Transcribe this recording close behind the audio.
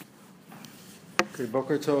Okay,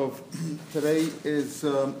 Boker Tov. Today is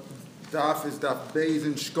Daf Beis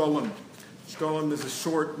in Shekalim. Shekalim is a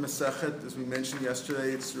short Masechet, as we mentioned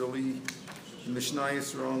yesterday. It's really the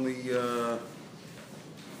Mishnayos are only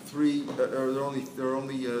three.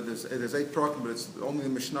 There's 8 prakim, but it's only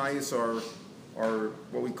the Mishnayos are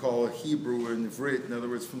what we call a Hebrew and Ivrit. In other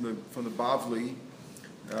words, from the Bavli.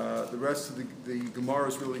 The rest of the Gemara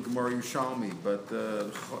is really Gemara Yushalmi, but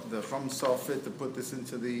the Chum saw fit to put this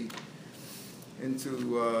into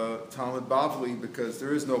Talmud Bavli because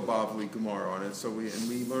there is no Bavli Gemara on it. So we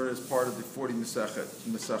learn it as part of the 40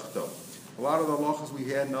 Masechtot. A lot of the halachas we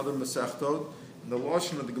had in other Masechtot. The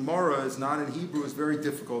lashon of the Gemara is not in Hebrew. It's very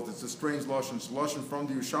difficult. It's a strange lashon. It's lashon from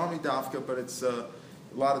the Yushalmi Dafka, but it's a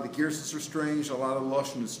lot of the Girsos are strange. A lot of the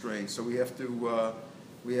lashon is strange. So we have to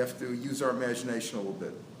use our imagination a little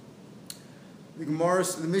bit. The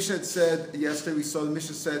Mishnah said yesterday. We saw the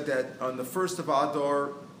Mishnah said that on the first of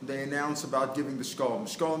Adar they announce about giving the shekalim.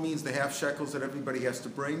 Shekalim means the half shekels that everybody has to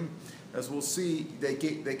bring. As we'll see, they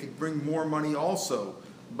could bring more money also,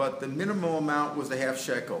 but the minimum amount was the half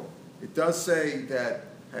shekel. It does say that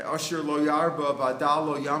Asher lo yarba v'adal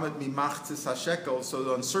lo yamet mimachtzis hashekel.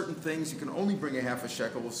 So on certain things you can only bring a half a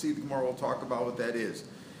shekel. We'll see. The Gemara will talk about what that is.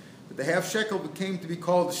 But the half shekel became to be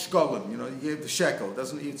called the shekalim. You know, you gave the shekel.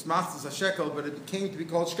 It's machtzis hashekel, but it became to be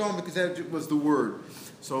called shekalim because that was the word.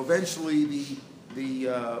 So eventually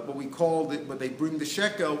what they bring the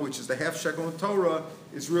shekel, which is the half shekel in Torah,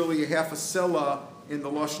 is really a half a selah in the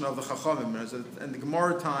lashon of the Chachamim. In the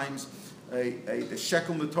Gemara times, the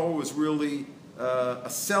shekel in the Torah was really a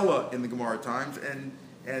selah in the Gemara times,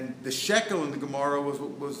 and the shekel in the Gemara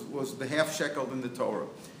was the half shekel in the Torah.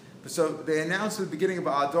 So they announced at the beginning of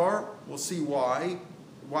Adar. We'll see why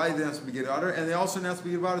they announced at the beginning of Adar, and they also announced at the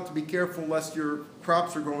beginning of Adar to be careful lest your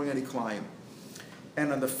crops are growing any climb.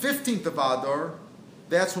 And on the 15th of Adar,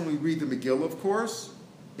 that's when we read the Megillah, of course,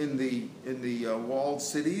 in the walled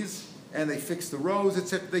cities, and they fix the roads,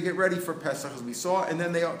 etc. They get ready for Pesach, as we saw, and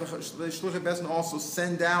then the Shluchei Beis also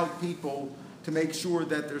send out people to make sure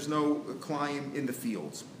that there's no climb in the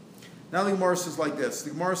fields. Now the Gemara says like this.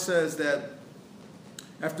 The Gemara says that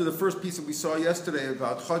after the first piece that we saw yesterday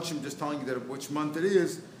about Chodshim, just telling you that which month it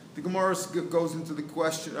is, the Gemara goes into the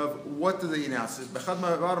question of what do they announce? What are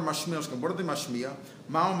they mashmiya?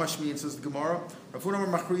 Ma'u mashmiya, says the Gemara.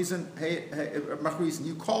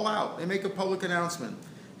 You call out. They make a public announcement.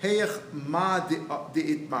 Heyech ma de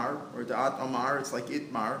itmar, or de at amar, it's like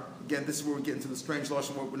itmar. Again, this is where we get into the strange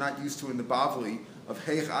lashon, what we're not used to in the Bavli, of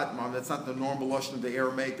heyech atmar. That's not the normal lashon of the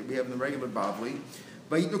Aramaic that we have in the regular Bavli.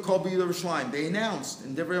 They announced,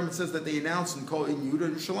 and Devarim says that they announced in Yudah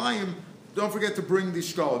Yerushalayim, don't forget to bring the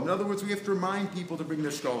shekalim. In other words, we have to remind people to bring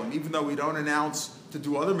their shekalim. Even though we don't announce to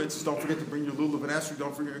do other mitzvahs, don't forget to bring your lulav and esrog,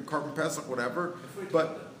 don't forget your carbon pesach, whatever.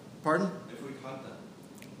 But, pardon? If we cut that.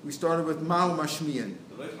 We started with Ma'u Mashmiyan.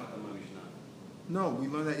 No, we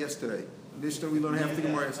learned that yesterday. Mishnah, we learned half the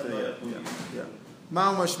Gemara yesterday. Yeah.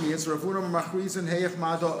 Ma'u Mashmiyan. So Ravuna Machrizan Heyech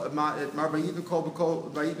Mar Vayitnu Kol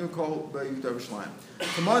B'Yudah Yerushalayim.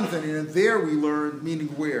 Come on, then, and there we learned, meaning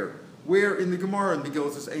where? Where in the Gemara in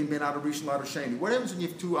Megillah says Ein Ben Adar Rishon Adar Sheni. What happens when you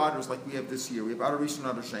have 2 Adars like we have this year? We have Adar Rishon and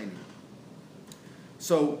Adar Sheni.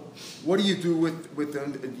 So what do you do with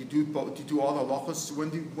them? You do all the halachos? When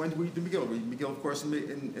do we read the Megillah? We read Megillah, of course,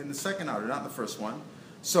 in the second Adar, not in the first one.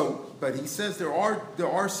 So, but he says there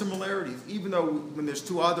are similarities. Even though when there's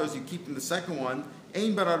 2 Adars, you keep in the second one.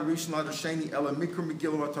 Ein Ben Adar Rishon Adar Sheni Ela Mikra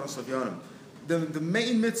Megillah Matanos Lavyonim. The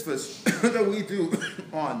main mitzvahs that we do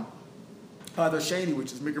on Adar Sheni,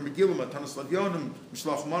 which is Mikra Megillah, Matanos Lavyonim,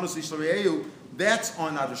 Mishlach Manos Yishlareyu, that's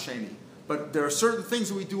on Adar Sheni. But there are certain things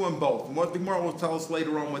that we do on both. And what the Gemara will tell us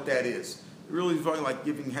later on what that is. It really is very like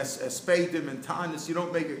giving hespedim and tanis. You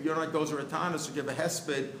don't make it, you're not gozer a tanis or give a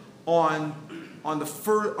hesped on the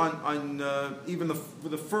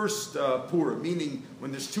first Purim, meaning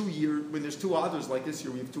when there's 2 Adars like this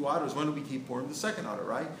year, we have 2 Adars. When do we keep Purim? The second Adar,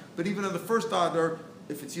 right? But even on the first Adar,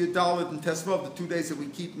 if it's Yud Dalet and Tesvav, the 2 days that we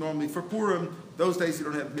keep normally for Purim, those days you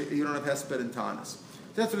don't have hesped and tanis.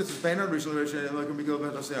 That's what it says.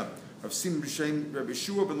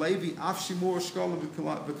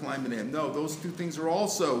 No, those 2 things are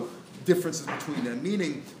also differences between them.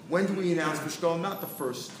 Meaning, when do we announce for shekalim? Not the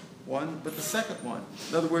first one, but the second one.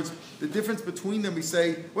 In other words, the difference between them, we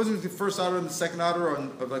say, wasn't the first Adar and the second Adar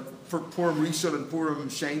for Purim Rishon and Purim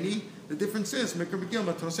Sheni? The difference is, Mikra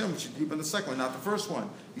Megillah, Matanos, we should keep on the second one, not the first one.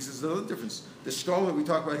 He says there's another difference. The shekalim that we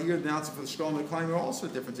talk about here, the announcing for the shekalim and the climb, are also a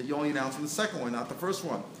difference. That you only announce in the second one, not the first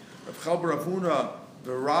one. Rav Chalbar Ravuna,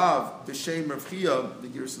 V'Rav B'Shem Rav Chia, the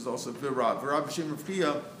gear says also V'Rav B'Shem Rav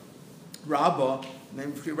Chia, Rabbah,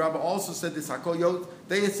 named Rabbah, also said this. He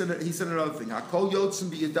said another thing. Hakol yotzim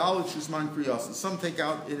b'yadal shusman kriyasa. Some take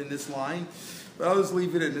out it in this line, but others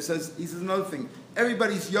leave it in. He says another thing.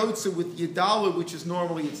 Everybody's yotze with yadala, which is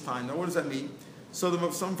normally its time. Now, what does that mean?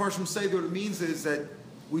 So some Farshim say that what it means is that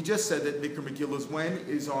we just said that Mikra Megillah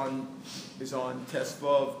is on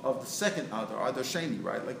Tesvav of the second Adar Sheni,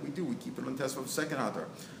 right? Like we do, we keep it on Tesvav of the second Adar.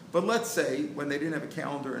 But let's say when they didn't have a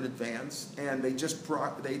calendar in advance and they just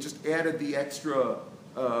added the extra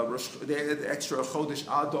Chodesh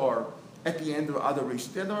Adar at the end of Adar Rishon.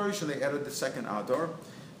 At the end of Adar Rishon, they added the second Adar.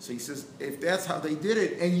 So he says, if that's how they did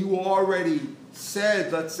it, and you already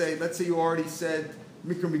said, let's say you already said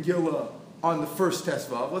Mikra Megillah on the first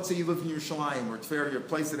Tesvav. Let's say you live in Yerushalayim or Tver, your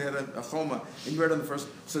place that had a Choma, and you read on the first.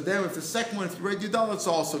 So then, if the second one, if you read Yudal, it's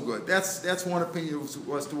also good. That's one opinion as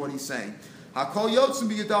to what he's saying. Hakol yotzim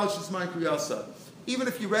b'Yudal shesmai kriyasa. Even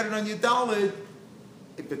if you read it on Yudal,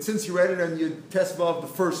 but since you read it on your Tesvav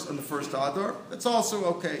on the first Adar, that's also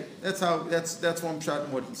okay. That's one shot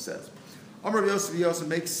in what he says. Amar Yosef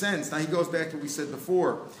makes sense. Now he goes back to what we said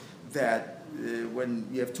before, that when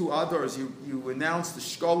you have two Adars, you announce the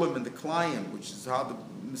Shekalim and the Klayim, which is how the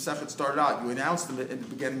Masechet started out. You announce them at the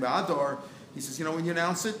beginning of Adar. He says, when you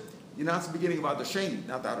announce it, you announce the beginning of Adar Sheni,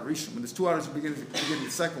 not the Adar Rishon. When there's two Adars, the beginning of the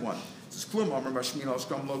second one. It says, Klum Amar Mashmin al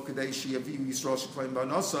Shekam Lo Kadeshi Yaviu Yisrael Sheklayim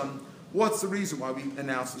Ba'Nosam. What's the reason why we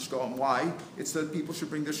announce the Shekalim? Why? It's that people should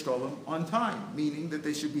bring their Shekalim on time, meaning that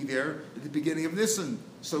they should be there at the beginning of Nisan.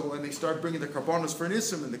 So when they start bringing the Karbonos for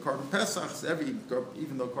Nisan and the Karban Pesachs,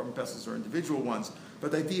 even though Karban Pesachs are individual ones,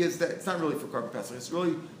 but the idea is that it's not really for Karban Pesach. It's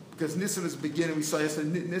really because Nisan is beginning. We saw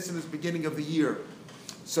yesterday, Nisan is beginning of the year.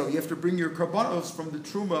 So you have to bring your Karbonos from the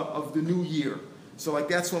Truma of the new year. So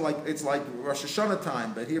that's when it's like Rosh Hashanah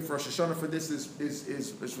time, but here for Rosh Hashanah for this is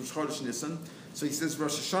Rosh Chodesh Nisan. So he says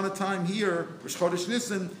Rosh Hashanah time here, Rosh Chodesh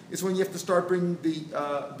Nisan, is when you have to start bringing the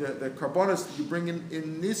karbonos that you bring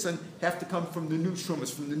in Nisan have to come from the new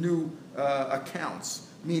shumas, from the new accounts.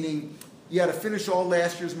 Meaning you had to finish all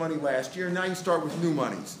last year's money last year, and now you start with new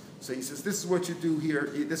monies. So he says this is what you do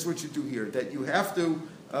here. This is what you do here. That you have to.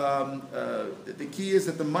 The key is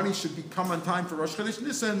that the money should come on time for Rosh Chodesh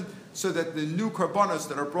Nisan, so that the new karbonos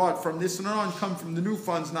that are brought from Nisan on come from the new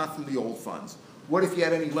funds, not from the old funds. What if you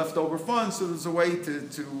had any leftover funds? So there's a way to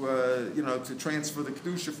transfer the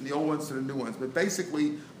kedusha from the old ones to the new ones. But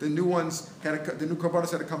basically, the new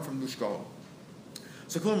karbonos had to come from new shkolim.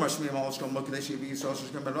 So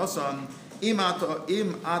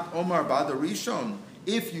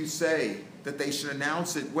if you say that they should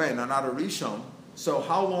announce it when on Adar Rishon, so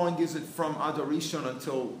how long is it from Adar Rishon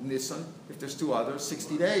until Nisan? If there's two others,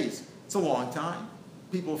 60 days. It's a long time.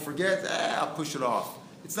 People forget. I'll push it off.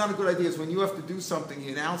 It's not a good idea. It's when you have to do something,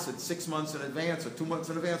 you announce it 6 months in advance or 2 months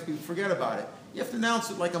in advance, people forget about it. You have to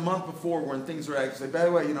announce it like a month before when things are actually, by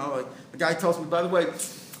the way, like the guy tells me, by the way,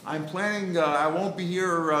 I'm planning, I won't be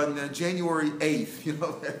here on January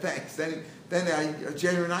 8th, thanks. Then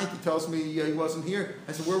January 9th, he tells me he wasn't here.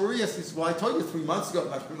 I said, where were you? He says, well, I told you 3 months ago.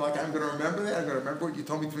 I'm going to remember that. I'm going to remember what you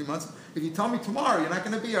told me 3 months. If you tell me tomorrow, you're not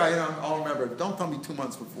going to be here. I'll remember it. Don't tell me 2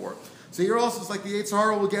 months before. So here also, it's like the Yetzer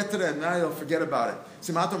Hara will get to them. Now they'll forget about it.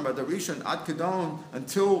 Simatam Adar Rishon Ad Kedon,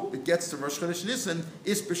 until it gets to Rosh Chodesh Nisan,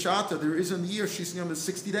 is B'Shata. There is in the year, Shisniyam is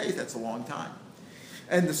 60 days. That's a long time.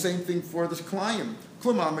 And the same thing for the Klayim.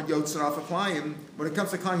 Klumam Yotzin off a Klayim. When it comes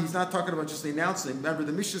to Klayim, he's not talking about just the announcing. Remember,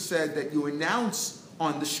 the Mishnah said that you announce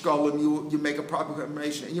on the Shekalim, you make a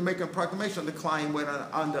proclamation. And you make a proclamation on the Klayim when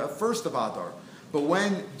on the first of Adar. But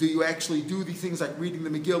when do you actually do the things like reading the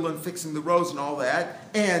Megillah and fixing the rows and all that,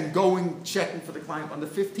 and checking for the Klayim on the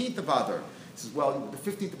 15th of Adar? He says, well, the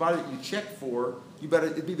 15th of Adar that you check for,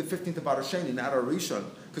 it'd be the 15th of Adar Sheni, not Adar Rishon.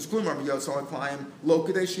 Because Klumar Yotzal Klayim, Lo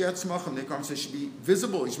Kadesh Yat Smachim, the Karm says should be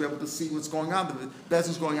visible. You should be able to see what's going on. The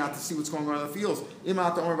Bezin's going out to see what's going on in the fields.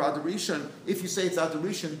 Imat Omer Adar Rishon, if you say it's Adar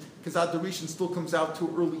Rishon, because Adar Rishon still comes out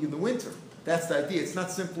too early in the winter. That's the idea. It's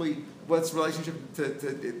not simply what's relationship to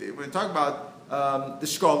when we talk about the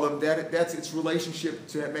Shekalim, that's its relationship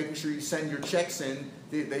to making sure you send your checks in.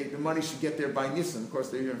 The money should get there by Nisan. Of course,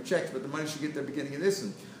 they don't have checks, but the money should get there beginning of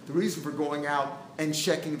Nisan. The reason for going out and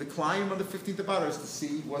checking the Klayim on the 15th of Adar is to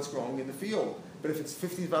see what's growing in the field. But if it's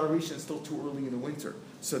 15th of Adar Rishon, it's still too early in the winter.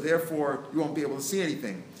 So therefore, you won't be able to see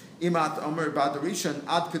anything. Imat Omer Bad Rishon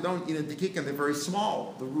Ad Kedon in a Dekikan, they're very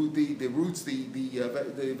small. The roots,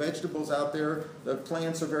 the vegetables out there, the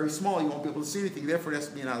plants are very small. You won't be able to see anything. Therefore, it has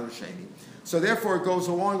to be an Adar Sheni. So therefore, it goes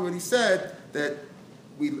along with what he said that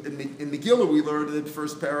in Megillah we learned in the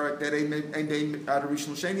first parak that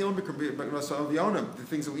the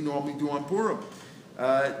things that we normally do on Purim.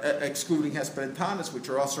 excluding Hesped and Tanis, which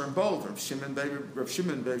are also in both. Rav Shimon,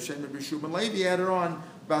 Rishub, and Levi added on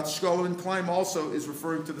about Shekalim and Klein also is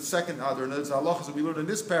referring to the second Adar. And there's halachas that we learned in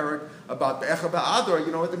this parak about Be'echad Ba'adar.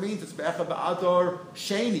 You know what it means? It's Be'echad Ba'adar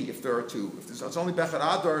Sheni if there are two. It's only Be'echad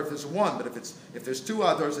Adar if there's one, but if there's two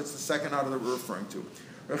Adars, it's the second Adar that we're referring to.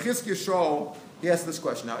 Rav Chizkiah Shaul, he asked this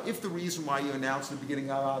question. Now, if the reason why you announce the beginning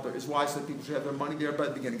of Adar is why so people should have their money there by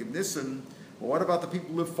the beginning of Nisan, well, what about the people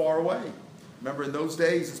who live far away? Remember, in those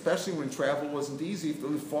days, especially when travel wasn't easy, if they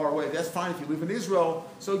live far away, that's fine if you live in Israel.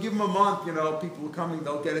 So give them a month. People are coming;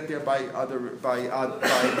 they'll get it there by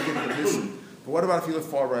beginning of Nisan. But what about if you live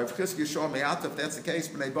far away? If that's the case,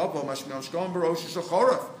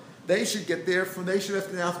 they should get there from. They should have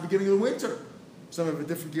to announce the beginning of the winter. Some of the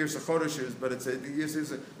different years of Chodeshes, but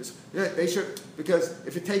they should, because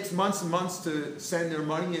if it takes months and months to send their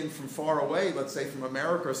money in from far away, let's say from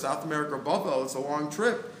America or South America or Babel, it's a long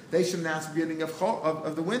trip. They should announce the beginning of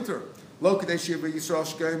the winter. Wouldn't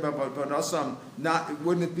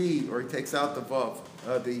it be, or he takes out the vav,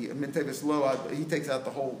 the mintevis lo, he takes out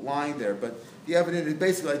the whole line there. But the evidence,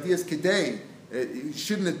 basically, the idea is kedei.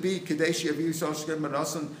 Shouldn't it be Kadesh Yavi Yisrael Shkem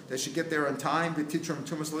Manasan? They should get there on time. The Titram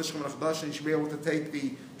Tumas Lishkem Lachdash, and you should be able to take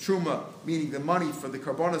the truma, meaning the money for the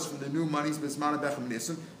karbonos from the new monies Bismana Bechem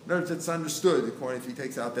Nisan. In other words, it's understood according if he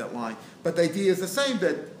takes out that line. But the idea is the same,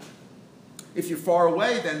 that if you're far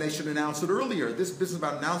away, then they should announce it earlier. This business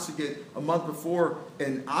about announcing it a month before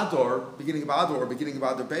in Adar, beginning of Adar or beginning of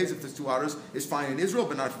Adar Beis, if there's two Adars, is fine in Israel,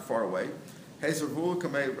 but not for far away. Money,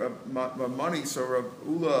 so Rav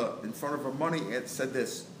Ula in front of her money said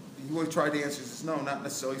this. He would try to answer. He says, no, not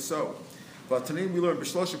necessarily so. But today we learned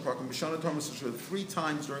 3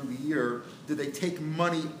 times during the year did they take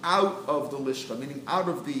money out of the lishcha, meaning out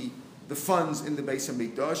of the funds in the Beis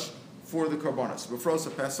Hamikdash for the karbonos. Before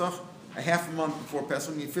Pesach, a half a month before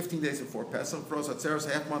Pesach, meaning 15 days before Pesach. Before Atzeres,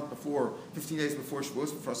 a half month before, 15 days before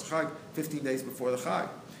Shavuos. Before Chag, 15 days before the Chag.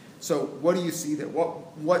 So what do you see that?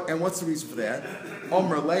 What and what's the reason for that?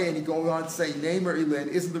 Omer Lei, and he goes on to say, Namer Elin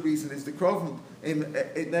isn't the reason, is the Krovim, Elin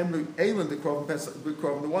the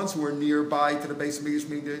Krovim, the ones who are nearby to the base of Mikdash,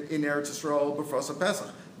 meaning in Eretz Yisrael before Pesach.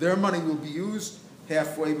 Their money will be used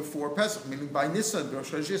halfway before Pesach, meaning by Nisan,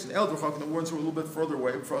 Rosh Hashanah, and Eldrechak, and the ones who are a little bit further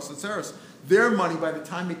away before Atzeres. Their money, by the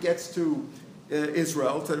time it gets to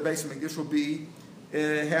Israel, to the base of Mikdash, will be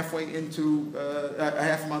halfway into a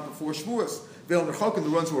half a month before Shavuos. The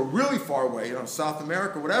ones who are really far away, South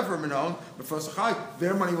America, whatever, before Chag,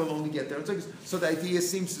 their money will only get there. So the idea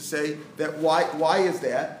seems to say that why is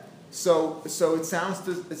that? So it sounds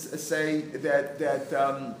to say that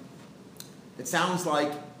it sounds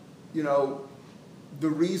like the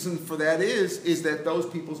reason for that is that those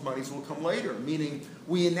people's monies will come later. Meaning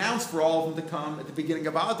we announce for all of them to come at the beginning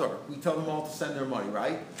of Adar. We tell them all to send their money,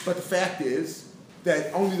 right? But the fact is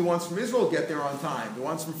that only the ones from Israel get there on time. The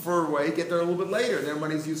ones from far away get there a little bit later. Their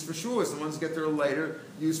money is used for Shavuos. The ones who get there later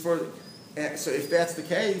used for. So if that's the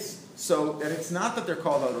case, so and it's not that they're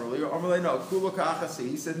called out earlier. Amalei no kulu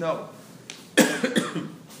kachasi. He said no,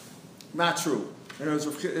 not true. In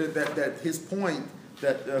other words, that his point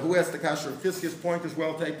that who asked the kasher, his point is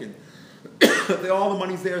well taken. All the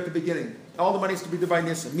money's there at the beginning. All the money is to be there by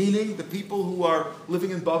Nisan. Meaning the people who are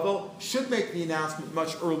living in Babel should make the announcement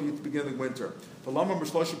much earlier at the beginning of the winter. The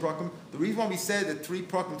reason why we said that 3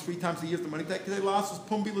 times a year the money take to announce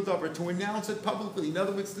it publicly. In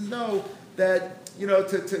other words, to know that,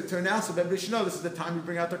 to announce it, everybody should know this is the time we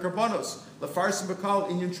bring out the karbanos. The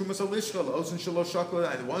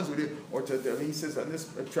ones who did, he says on this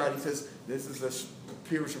chart, he says, this is the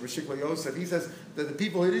Pirush of Shekla Yosef. He says that the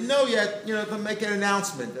people who didn't know yet, to make an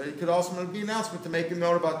announcement. It could also be an announcement to make a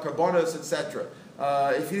note about karbanos, etc.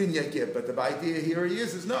 If he didn't yet give, but the idea here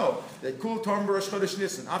is no, that kul torm b'rosh chodesh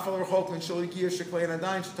Nisan afal rechok min shalikia sheklei and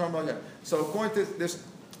adayin shetorm again. So according to this,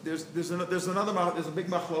 there's a big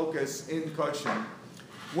machlokas in Kodshim.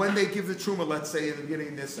 When they give the truma, let's say in the beginning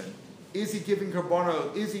of Nisan, is he giving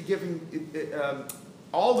karbono? Is he giving?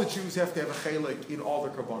 All the Jews have to have a chelik in all the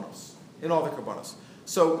karbonos.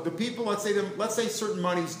 So the people, let's say certain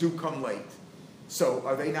monies do come late. So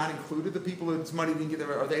are they not included? The people whose money didn't get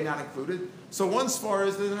there, are they not included? So once far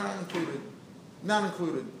as they're not included.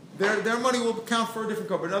 Their money will count for a different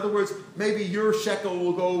carbon. In other words, maybe your shekel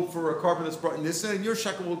will go for a carbon that's brought in Nisan, and your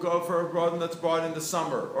shekel will go for a carbon that's brought in the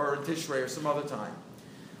summer or in Tishrei or some other time.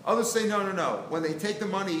 Others say no. When they take the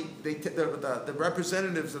money, the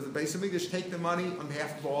representatives of the Beis Hamikdash take the money on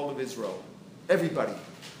behalf of all of Israel, everybody.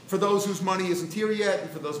 For those whose money isn't here yet, and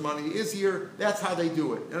for those money is here, that's how they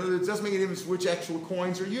do it. In other words, it doesn't make any difference which actual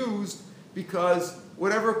coins are used. because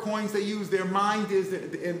whatever coins they use, their mind is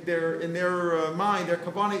in their mind, their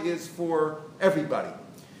kavanah is for everybody.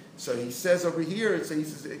 So he says over here, he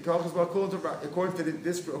says according to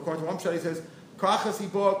this, according to one shot, he says. What does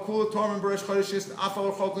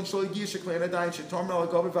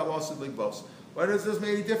this make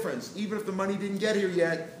any difference? Even if the money didn't get here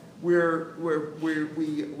yet, we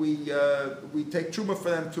take truma for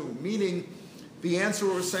them too. Meaning, the answer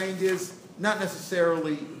we're saying is not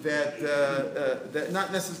necessarily that it's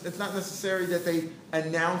not necessary that they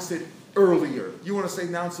announce it earlier. You want to say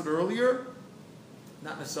announce it earlier?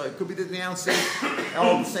 Not necessarily. It could be that they announce it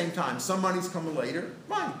all at the same time. Some money's coming later.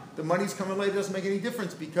 Fine. The money's coming later doesn't make any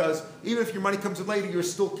difference because even if your money comes in later, you're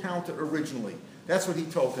still counted originally. That's what he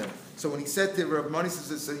told him. So when he said to Rav Mani,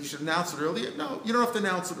 says you should announce it earlier. No, you don't have to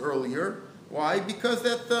announce it earlier. Why? Because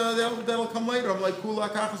that'll come later. I'm like kula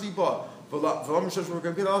kachasi ba.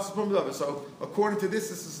 So according to this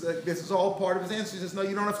is all part of his answer. He says no,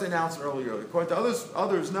 you don't have to announce it earlier. According to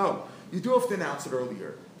others no, you do have to announce it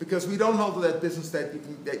earlier. Because we don't hold to that business that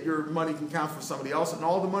your money can count for somebody else, and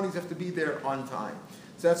all the monies have to be there on time.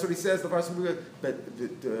 So that's what he says. But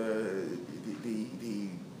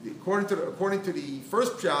according to the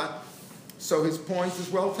first shot, so his point is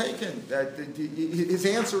well taken. That his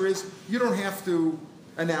answer is you don't have to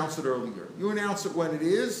announce it earlier. You announce it when it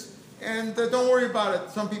is. And don't worry about it.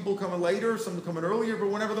 Some people come in later, some come in earlier, but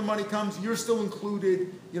whenever the money comes, you're still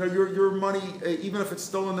included. Your money, even if it's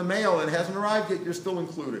still in the mail and it hasn't arrived yet, you're still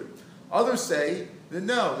included. Others say that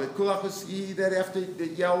no, that kulach is that after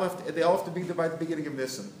they all have to be by the beginning of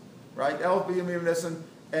Nisan, right? They all have to be in the beginning of Nisan,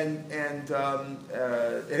 and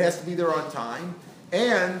it has to be there on time.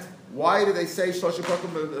 And why do they say Shloshim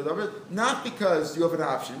Pakim? Not because you have an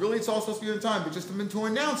option. Really, it's all supposed to be on time, but just to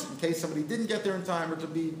announce it in case somebody didn't get there in time or to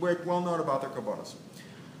be well known about their kabbalas.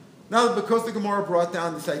 Now, because the Gemara brought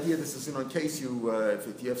down this idea, this is in case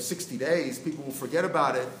if you have 60 days, people will forget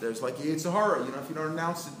about it. There's like Yetzer Hara. If you don't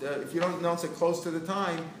announce it close to the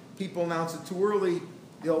time, people announce it too early,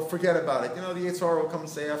 they'll forget about it. The Yetzer Hara will come and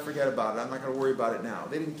say, "I forget about it. I'm not going to worry about it now."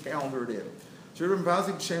 They didn't calendar it in. So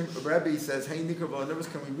Rabbi says, "Hey, Nikrava,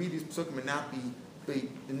 can we read these psukim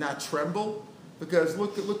and not tremble? Because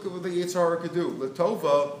look at what the Yetzer Hara could do.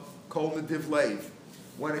 L'tova kol nediv leiv.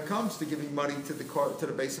 When it comes to giving money to the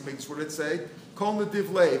base of Mikdash, what did it say? Kol nediv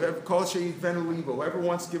leiv. Kol she'it venu libo. Whoever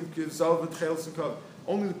wants to give zav v'tchelis and kov.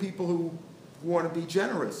 Only the people who want to be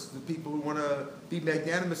generous, the people who want to be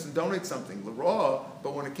magnanimous and donate something. L'ra.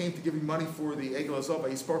 But when it came to giving money for the egel azov,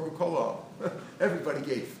 yisparku kol. Everybody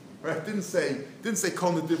gave." Right? It didn't say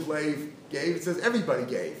Kol Nediv Leiv gave. It says everybody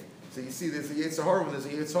gave. So you see, there's a Yetzer Hara. When there's a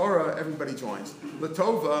Yetzer Hara, everybody joins.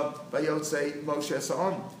 Latova Vayotzei Moshe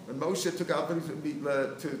Sa'am. When Moshe took out to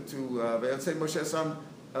Vayotzei Moshe Sa'am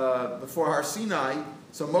before Har Sinai,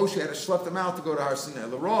 so Moshe had to schlep them out to go to Har Sinai.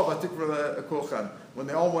 L'Rov Atikra Kulchan. When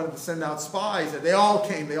they all wanted to send out spies, and they all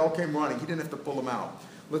came running. He didn't have to pull them out.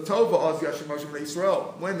 Latova Oz Yashim Moshe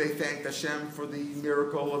Israel. When they thanked Hashem for the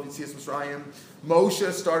miracle of Yetzias Mitzrayim, Moshe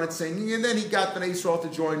started singing, and then he got Bnei Israel to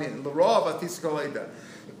join in. L'Rav Atis Koleda.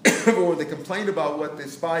 But when they complained about what the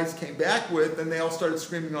spies came back with, then they all started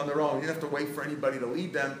screaming on their own. You didn't have to wait for anybody to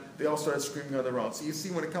lead them. They all started screaming on their own. So you see,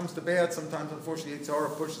 when it comes to bad, sometimes, unfortunately, Yetzer Hara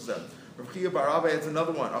pushes them. Rav Chia bar Abba adds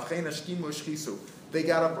another one. They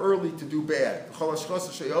got up early to do bad.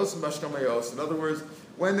 In other words,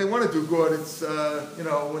 when they want to do good, it's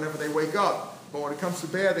whenever they wake up. But when it comes to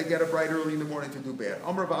bad, they get up right early in the morning to do bad.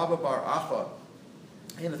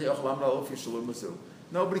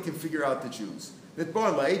 Nobody can figure out the Jews. If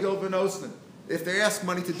they ask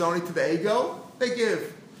money to donate to the ego, they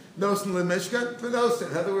give. In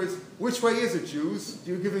other words, which way is it, Jews? Are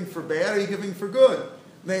you giving for bad or are you giving for good?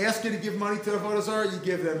 When they ask you to give money to the Avodah Zarah, you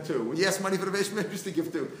give them too. When you ask money for the Beis Midrash, to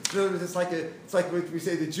give too. In other words, it's like what we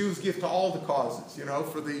say, the Jews give to all the causes.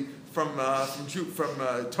 From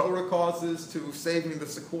Torah causes to saving the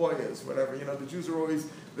sequoias, whatever. The Jews are always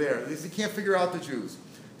there. You can't figure out the Jews.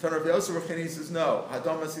 Rav Yosef Rechini says no.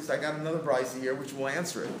 Hadam says I got another brisa here which will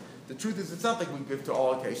answer it. The truth is, it's not like we give to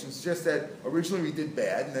all occasions. It's just that originally we did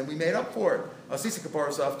bad and then we made up for it.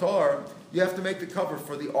 You have to make the cover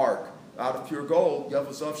for the ark out of pure gold.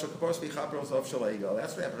 That's what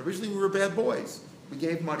happened. Originally we were bad boys. We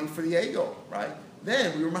gave money for the ego, right?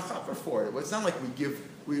 Then we were machaper for it. It's not like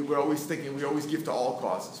we were always thinking we always give to all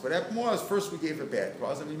causes. What happened was first we gave a bad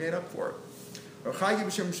cause and we made up for it. There's 3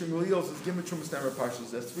 times it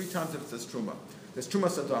says truma. There's truma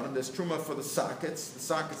sadanim. There's truma for the sockets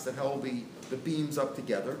that held the beams up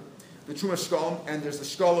together. The truma shkalim, and there's the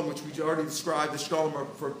shkalim which we already described. The shkalim are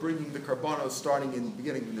for bringing the karbanos starting in the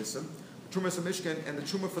beginning of Nisan. Trumas HaMishkan, and the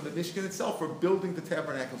Truma for the Mishkan itself, for building the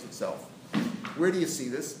tabernacles itself. Where do you see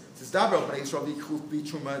this? It says, Davar B'nai Yisrael v'yichlu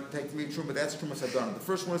Truma, take me Truma, that's Trumas Adonim. The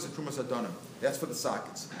first one is the Trumas Adonim. That's for the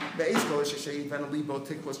sockets. From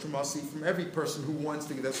every person who wants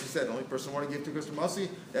to give, that's what he said, the only person who wants to give to Trumasi,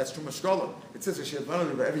 that's Trumas Shekalim. It says that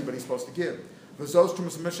everybody's supposed to give. This is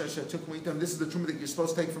the Truma that you're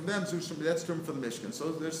supposed to take from them, that's Truma for the Mishkan.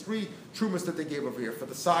 So there's three Trumas that they gave over here, for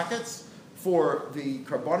the sockets, for the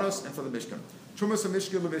Karbonos, and for the Mishkan. Trumas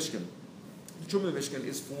HaMishkan LeMishkan. The Truma of the Mishkan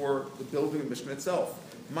is for the building of the Mishkan itself.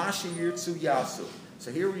 Mashi Yirtzu Yasu.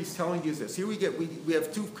 So here what he's telling you is this. Here we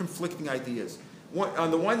have two conflicting ideas. On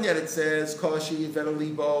the one hand, it says Kolashi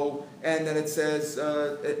Libo, and then it says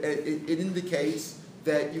it indicates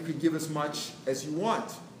that you can give as much as you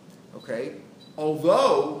want. Okay,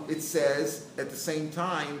 although it says at the same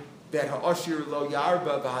time that Ha'ashir lo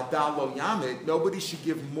yarba v'hadal lo yamid, nobody should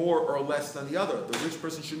give more or less than the other. The rich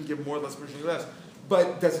person shouldn't give more, less person less.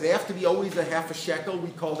 But does it have to be always a half a shekel?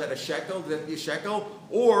 We call that a shekel. Does that be a shekel?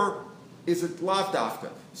 Or is it lav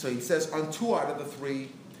dafka? So he says on two out of the three,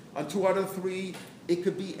 it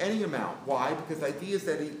could be any amount. Why? Because the idea is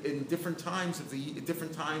that in different times of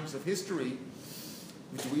history,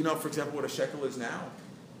 do we know, for example, what a shekel is now?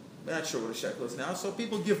 I'm not sure what a shekel is now. So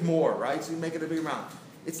people give more, right? So you make it a big amount.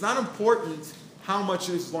 It's not important how much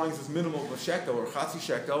it is as long as it's minimal of a shekel or chatzi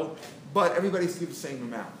shekel, but everybody's gives the same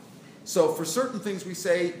amount. So for certain things we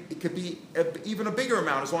say it could be even a bigger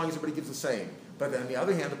amount as long as everybody gives the same. But on the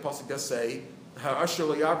other hand, the pasuk does say from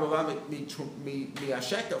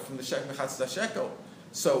the shekel.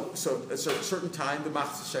 So at a certain time the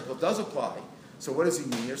machzah shekel does apply. So what does he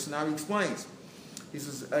mean here? So now he explains. He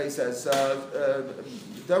says, give as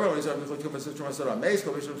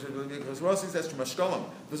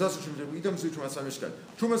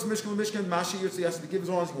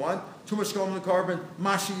long as you want.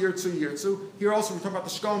 Here also we're talking about the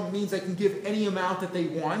shkalim means they can give any amount that they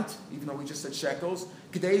want, even though we just said shekels.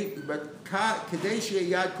 But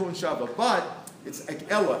it's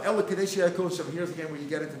like Ella Kadesh Yaakov. Here's again where you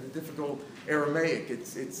get into the difficult Aramaic.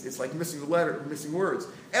 It's like missing words.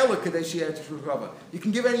 Ella Kadesh Yaakov. You can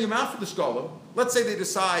give any amount for the shkalim. Let's say they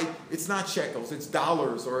decide it's not shekels, it's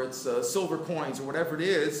dollars or it's silver coins or whatever it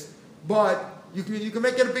is, but you can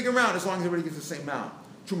make it a big amount as long as everybody gives the same amount.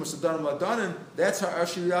 Trumas Adanim Ladanim, that's how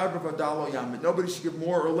Ashir Yadra Vadalo Yamid. Nobody should give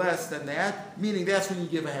more or less than that, meaning that's when you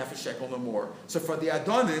give a half a shekel no more. So for the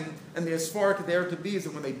Adanim and the Asfarik there to be is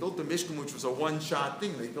that when they built the Mishkan, which was a one-shot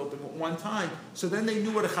thing, they built it at one time, so then they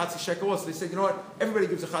knew what a Chatzi shekel was. So they said, you know what, everybody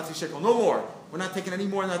gives a Chatzi shekel, no more. We're not taking any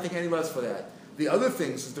more, not taking any less for that. The other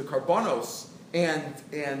things is the Karbonos and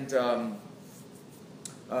the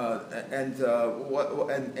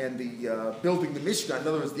building the Mishkan. In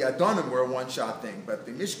other words, the Adonim were a one-shot thing, but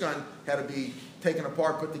the Mishkan had to be taken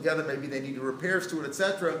apart, put together. Maybe they needed repairs to it,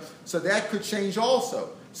 etc. So that could change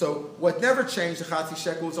also. So what never changed, the Chatzi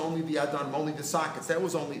shekel, was only the Adonim, only the sockets. That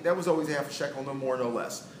was always a half a shekel, no more, no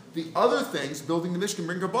less. The other things, building the Mishkan,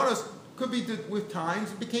 bring Karbonos, could be with times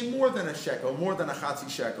it became more than a shekel, more than a Chatzi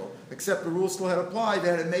shekel. Except the rules still had applied. They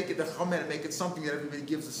had to make it something that everybody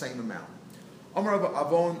gives the same amount. Amar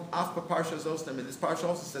Avon Afpa Parsha Zostem, and this Parsha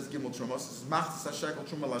also says Gimel Trumos. This is Machzas HaShekel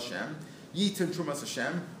Truma Lashem, Yitin Trumas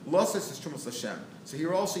Hashem, Losses is Trumas Hashem. So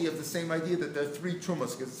here also you have the same idea that there are three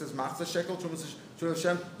Trumas, because it says Machzas HaShekel Trumas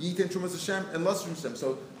Hashem, Yitin Trumas Hashem, and Losses Trumas Hashem.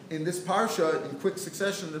 So in this Parsha, in quick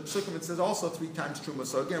succession, in the Psukim, it says also three times Truma.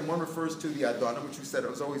 So again, one refers to the Adonim, which we said it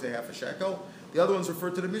was always a half a shekel. The other ones refer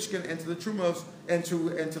to the Mishkan and to the Trumos and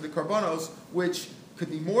to the Karbonos, which could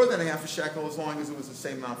be more than a half a shekel as long as it was the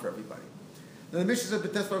same amount for everybody. Now the Mishnah says,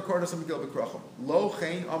 "B'tesvar karnas amigil b'krachim lo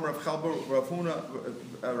chein amar Rav Huna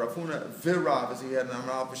v'Rav as he had an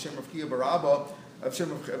amar b'shem Rav Kiya b'Rabba b'shem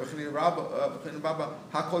Rav Chanina Rabba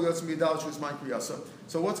hakol yotz midal shus man kriyasa."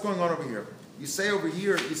 So what's going on over here? You say over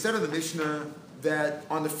here, you said in the Mishnah that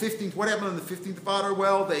on the 15th, what happened on the 15th of Adar?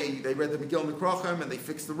 Well, they read the Megillah Mikrachim and they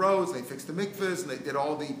fixed the roads, and they fixed the mikvahs, and they did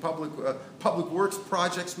all the public works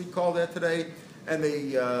projects, we call that today, and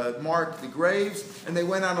they marked the graves, and they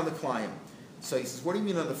went out on the Klayim. So he says, what do you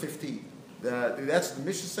mean on the 15th? That's what the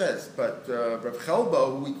Mishnah says. But Rav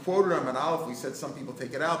Chelbo, who we quoted on Aleph, we said some people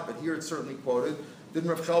take it out, but here it's certainly quoted.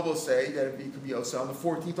 Didn't Rav Chelbo say that it could be Yosa on the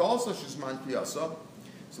 14th also, Shizman Kriyasa?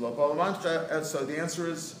 So the answer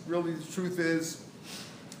is, really the truth is,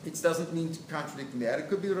 it doesn't mean contradicting that. It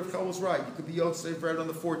could be that Rav Chelbo's right. It could be Yosef read on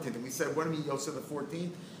the 14th. And we said, what do you mean Yosef the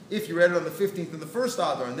 14th? If you read it on the 15th in the first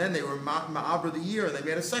Adar, and then they were Ma'abra the year, and they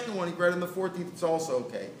made a second one, he read it on the 14th, it's also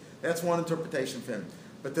okay. That's one interpretation for him.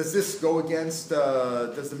 But does this go against,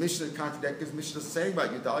 does the Mishnah contradict? Because Mishnah doesn't say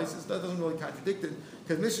about Yudal. He says that doesn't really contradict it.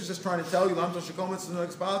 Because Mishnah is just trying to tell you,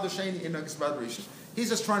 he's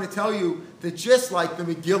just trying to tell you that just like the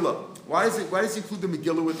Megillah, why does he include the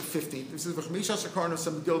Megillah with the 15th? He says,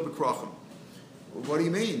 what do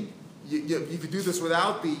you mean? You could do this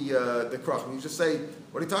without the Krachim. You just say,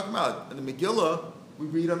 what are you talking about? In the Megillah, we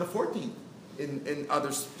read on the 14th. In other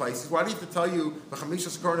places, why do you have to tell you we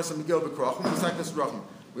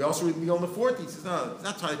also read Megillah on the 14th? He says, no, he's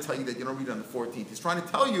not trying to tell you that you don't read on the 14th. He's trying to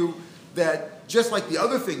tell you that just like the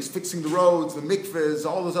other things, fixing the roads, the mikvahs,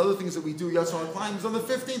 all those other things that we do, Yasser Klein is on the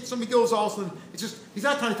 15th. So Megillah is also. He's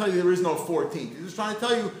not trying to tell you there is no 14th. He's just trying to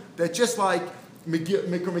tell you that just like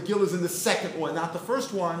Megillah is in the second one, not the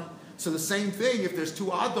first one. So the same thing. If there's two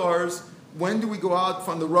Adars, when do we go out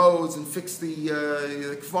from the roads and fix the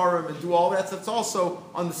kfarim and do all that? So it's also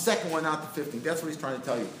on the second one, not the 15th. That's what he's trying to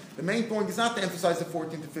tell you. The main point is not to emphasize the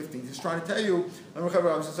 14th and 15th. He's trying to tell you, he's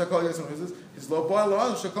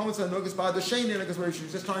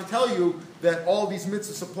just trying to tell you that all these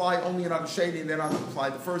mitzvahs apply only in Adasheni and they're not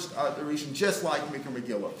applied the first Rishon, just like Mikra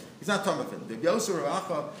Megillah. He's not talking about them. They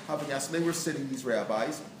were sitting, these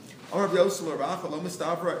rabbis. That's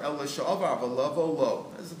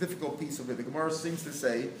a difficult piece of it. The Gemara seems to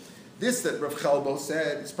say this that Rav Chelbo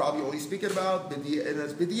said is probably only speaking about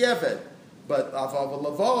b'di'eved, but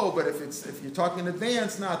if you're talking in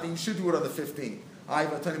advance, not then you should do it on the 15th.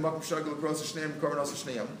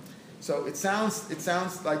 So it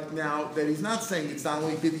sounds like now that he's not saying it's not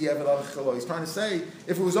only b'di'eved al chelo. He's trying to say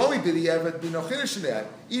if it was only b'di'eved, be no chiddush in that.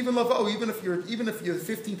 Even lavo, even if your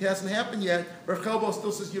 15th hasn't happened yet, Rav Chelbo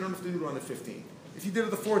still says you don't have to do it on the 15th. If you did it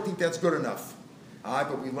the 14th, that's good enough.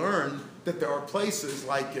 But we learned that there are places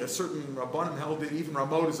like certain Rabbanim held that even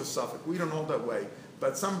Ramot is a suffix. We don't hold that way,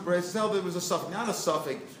 but some places held it was a suffix, not a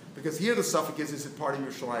suffix. Because here the suffix is it part of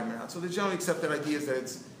your Yerushalayim or not? So they generally accept that idea is that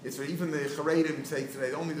it's even the Charedim say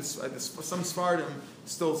today. Only some Sfardim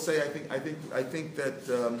still say. I think that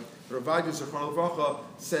Rav Vadia Zechron Levracha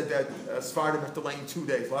said that Sfardim have to lay in 2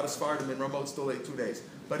 days. A lot of Sfardim in Ramot still lay 2 days.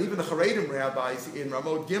 But even the Charedim rabbis in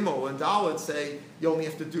Ramot Gimel and Dalet say you only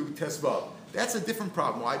have to do Tesvav. That's a different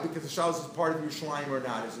problem. Why? Because the Shalos is part of your Yerushalayim or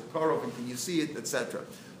not? Is it Karov and can you see it, etc.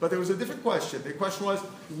 But there was a different question. The question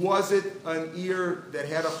was it an ear that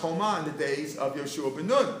had a choma in the days of Yoshua ben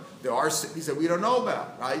Nun? There are cities that we don't know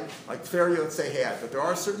about, right? Like Tveria, let's say, had. But there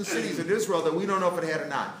are certain cities in Israel that we don't know if it had or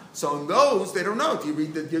not. So in those, they don't know. Do you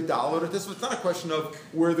read the Yudal or this? It's not a question of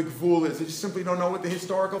where the Gvul is. They just simply don't know what the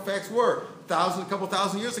historical facts were. A couple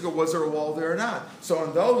thousand years ago, was there a wall there or not? So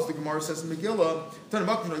on those, the Gemara says in Megillah,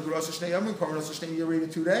 you read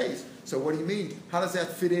it 2 days. So what do you mean? How does that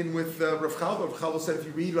fit in with Rav Chelbo? Rav Chelbo said if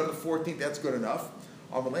you read it on the 14th, that's good enough.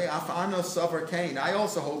 I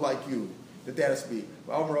also hold like you, that has to be.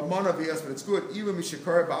 But it's good.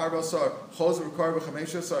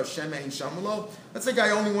 Let's say a guy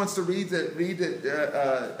only wants to read it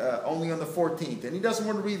only on the 14th, and he doesn't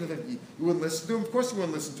want to read it. You wouldn't listen to him? Of course you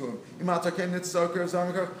wouldn't listen to him.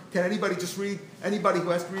 Can anybody just read? Anybody who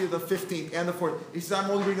has to read the 15th and the 14th? He says,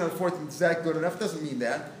 I'm only reading on the 14th. Is that good enough? Doesn't mean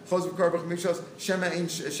that. I'm sure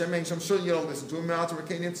you don't listen to him. It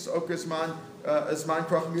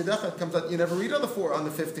comes out, you never read on the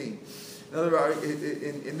 15th. In other words,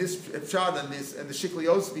 in this pshat and the Shikli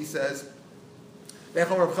Osbi says, the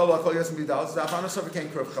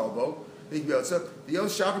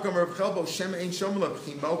Yos Shabakam Rav Chelbo Shem Ein Shomla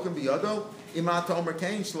B'chimokim B'Yado Imata Omer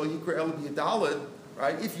Kain Shlo Yikra El B'Yadalid.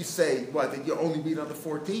 Right? If you say that you only read on the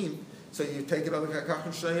 14th, so you take it on the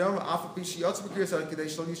Kakachim Shayom Afa Pishi Yotz B'Kris Al Kedei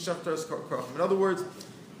Shlo Yishachtar Krachim. In other words,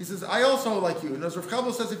 he says, I also like you. And as Rav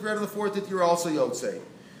Chelbo says, if you read on the 14th, you're also Yotzei.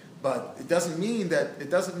 But it doesn't mean that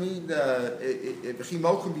if a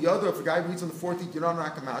guy reads on the 14th, you don't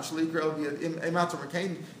knock him out.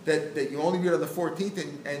 That you only read on the 14th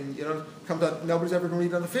and comes out, nobody's ever going to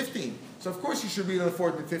read on the 15th. So of course you should read on the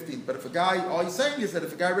 14th and 15th. But if a guy, all he's saying is that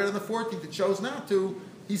if a guy read on the 14th and chose not to,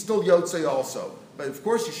 he's still Yotzei also. But of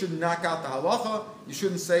course you shouldn't knock out the halacha. You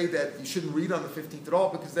shouldn't say that you shouldn't read on the 15th at all,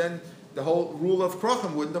 because then the whole rule of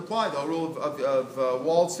Krachim wouldn't apply. The whole rule of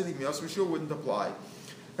walled city, Miyos Rishur, wouldn't apply.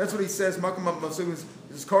 That's what he says. I'm just going to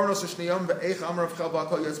Rav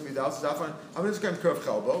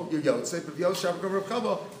Chelbo. You're Yotzei, but Yos Shabbat Rav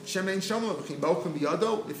Chelbo Shem Ein Shomla B'chimokim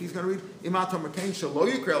B'Yado. If he's going to read Imat Omer Kain Shelo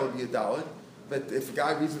Yikrel B'Yadalit, but if a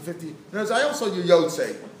guy reads the 15th, I also you're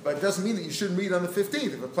Yotzei, but it doesn't mean that you shouldn't read on the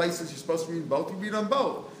 15th. If a place says you're supposed to read both, you read on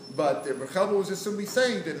both. But Rav Chelbo was just simply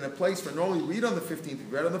saying that in a place where normally you read on the 15th, you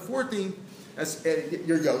read on the 14th. As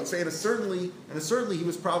your Yotzei, and certainly he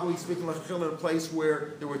was probably speaking Lachil in a place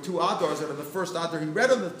where there were two Adars, and in the first Adar he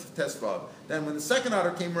read on the Tesvav. Then when the second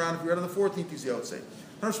Adar came around, if he read on the 14th, he's Yotzei.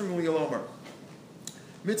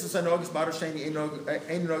 Mitzvahs Hanogis B'Adar Sheni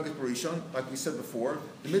Ein Nogis B'Rishon, like we said before.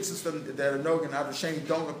 The mitzvahs that are Nog and Adar Sheni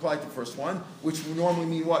don't apply to the first one, which would normally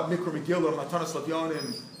mean what? Mikra Megillah, Matanas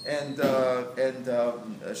Lavyonim, and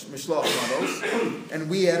Mishloach Manos. And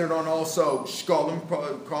we added on also Shekalim,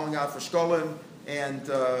 calling out for Shekalim, and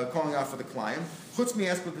calling out for the client. Chutz mi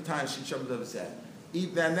asked what the time Shinsham Dav said.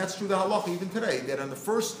 And that's true the halacha even today, that on the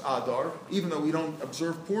first Adar, even though we don't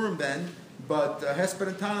observe Purim then, but Hesped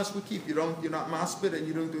and Tanis we keep. You're not maspid and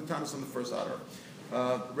you don't do Tanis on the first Adar.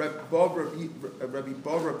 Rabbi Bob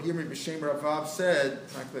Yirmi B'Shem Ravav said,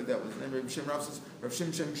 frankly that was the name of B'Shem Rav says, Rav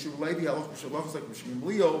Shem Shem Levi Halach B'Shem like B'Shem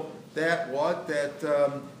Leo, that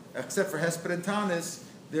except for Hesped and Tanis,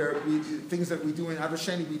 things that we do in Adar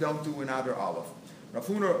Sheni we don't do in Adar Aleph.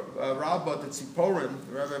 Rafuna Rabba the Tziporim,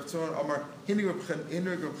 Rabbi Tziporim Amar Hinnig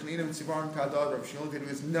B'Chaninim Tziporim Kadad. Rav Shmuel did, he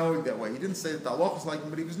was knowing that way. He didn't say that the halach is like him,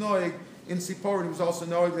 but he was knowing. In Tziporim, he was also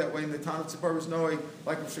knowing that way. In the Tanah Tziporim was knowing,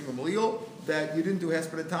 like Rav Shimon Gamliel, that you didn't do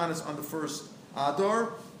Hesped and Tanis on the first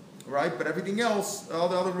Adar, right? But everything else, all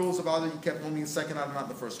the other rules of Adar, you kept only in the second Adar, not in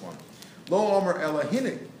the first one. Lo Omer Ela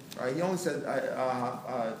Hinnig. Right? He only said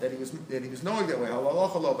that he was knowing that way. But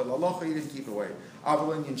halacha he didn't keep it away.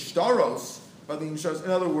 Avalin in Shtaros.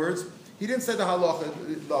 In other words, he didn't say the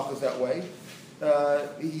halacha is that way.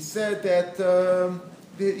 He said that the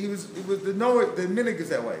minig is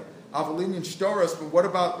that way. Avalin in Shtaros, but what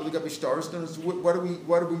about the Gabi Shtaros? What do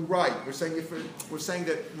we write? We're saying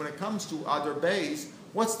that when it comes to Adar Beis,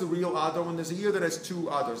 what's the real Adar when there's a year that has two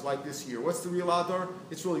Adars, like this year? What's the real Adar?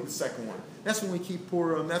 It's really the second one. That's when we keep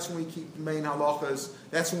Purim, that's when we keep the main halachas,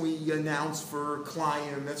 that's when we announce for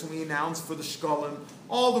Klayim, that's when we announce for the Shekalim.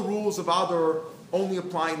 All the rules of Adar only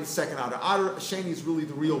apply in the second Adar. Adar Sheni is really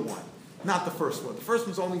the real one, not the first one. The first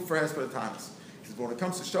one's only for Hesped and Tanis. Because when it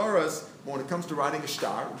comes to Sharas, when it comes to writing a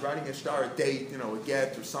star, a date, a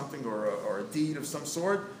get or something, or a deed of some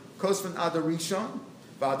sort, Kosvan Adar Rishon,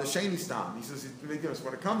 V'Adar Sheni Stam. He says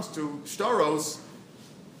when it comes to Shtaros,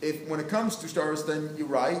 then you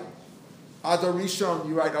write Adar Rishon,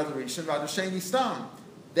 Adar Sheni Stam.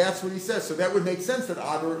 That's what he says. So that would make sense that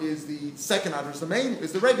Adar is the second Adar, is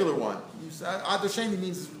the regular one. Adar Sheni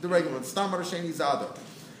means the regular one. Stam Adar Sheni is Adar.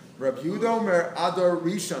 Rabbi Yehuda Omer Adar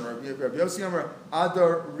Rishon. Rabbi Yossi Omer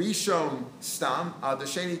Adar Rishon Stam Adar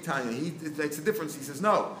Sheni Tanya. He makes a difference. He says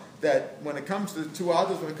no. That when it comes to the two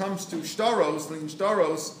Adars, when it comes to Shtaros,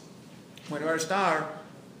 when you are Shtar,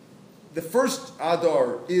 the first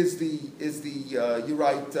Adar is the you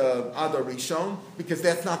write Adar Rishon, because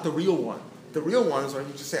that's not the real one. The real one is when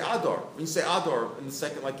you just say Adar. When you say Adar in the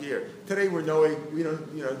second year. Today we're knowing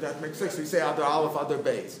that makes sense. So you say Adar Aleph, Adar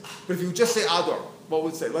Beis. But if you just say Adar, what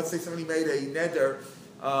would it say? Let's say somebody made a neder,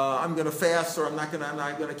 I'm going to fast, or I'm not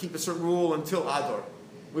going to keep a certain rule until Adar.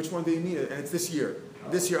 Which one do you mean? And it's this year.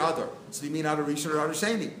 This year Adar. So do you mean Adar Rishon or Adar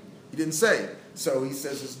Sheni? He didn't say. So he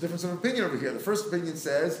says there's a difference of opinion over here. The first opinion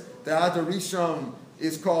says that Adar Rishon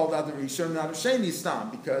is called Adar Rishon and Adar Sheni is Stam,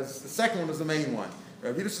 because the second one is the main one.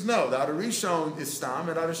 Rabbi Yehuda says no, the Adar Rishon is Stam,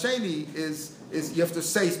 and Adar Sheni is you have to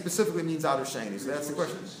say specifically means Adar Sheni. So that's the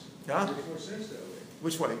question. Huh? It makes more sense that way.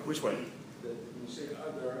 Which way? That when you say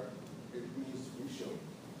Adar, it means Rishon.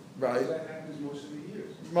 Right. That happens most of the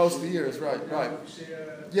years. Most of the years, right.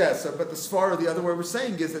 Yes, but the Svara, the other way we're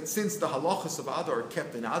saying is that since the halachas of Adar are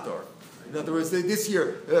kept in Adar, in other words, this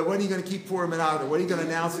year, when are you going to keep Purim in Adar? When are you going to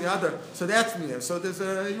announce the Adar? So that's me. So there's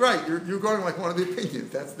you're right. You're going like one of the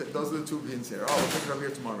opinions. Those are the two opinions here. Oh, we'll pick it up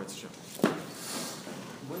here tomorrow. It's a show.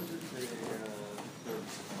 When did they declare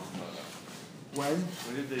When?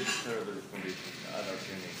 When did they declare the foundation Adar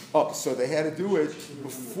Sheni? Oh, so they had to do it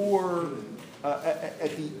before.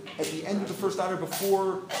 At the end of the first Adar,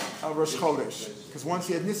 before Rosh Chodesh, because once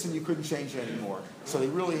you had Nisan, you couldn't change it anymore. So they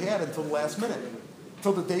really had until the last minute,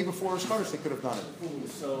 until the day before Rosh Chodesh, they could have done it.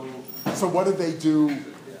 So what did they do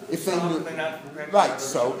if they knew? Right.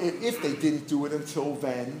 So if they didn't do it until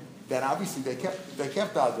then obviously they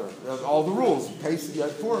kept Adar, all the rules. You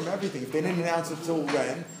had Purim, everything. If they didn't announce it until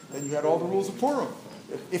then you had all the rules of Purim.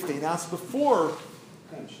 If they announced before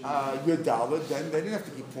Yud Daled, then they didn't have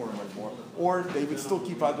to keep Purim anymore. Or they would still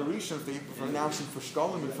keep Adar Rishon if they were announcing for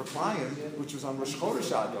Shekalim and for Klayim, which was on Rosh Chodesh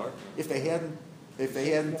Adar. If they hadn't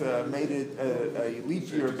made it a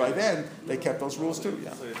leap year by then, they kept those rules too.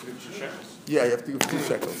 Yeah. So you have to give 2 shekels? Yeah, you have to give 2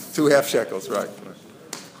 shekels. 2 half shekels, right.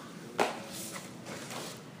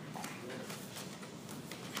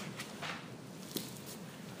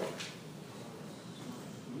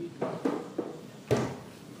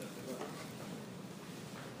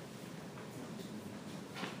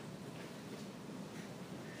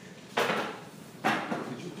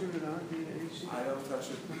 turn it on, do you AC? I don't touch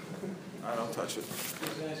it. I don't touch it. Just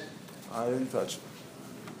ask. I didn't touch it.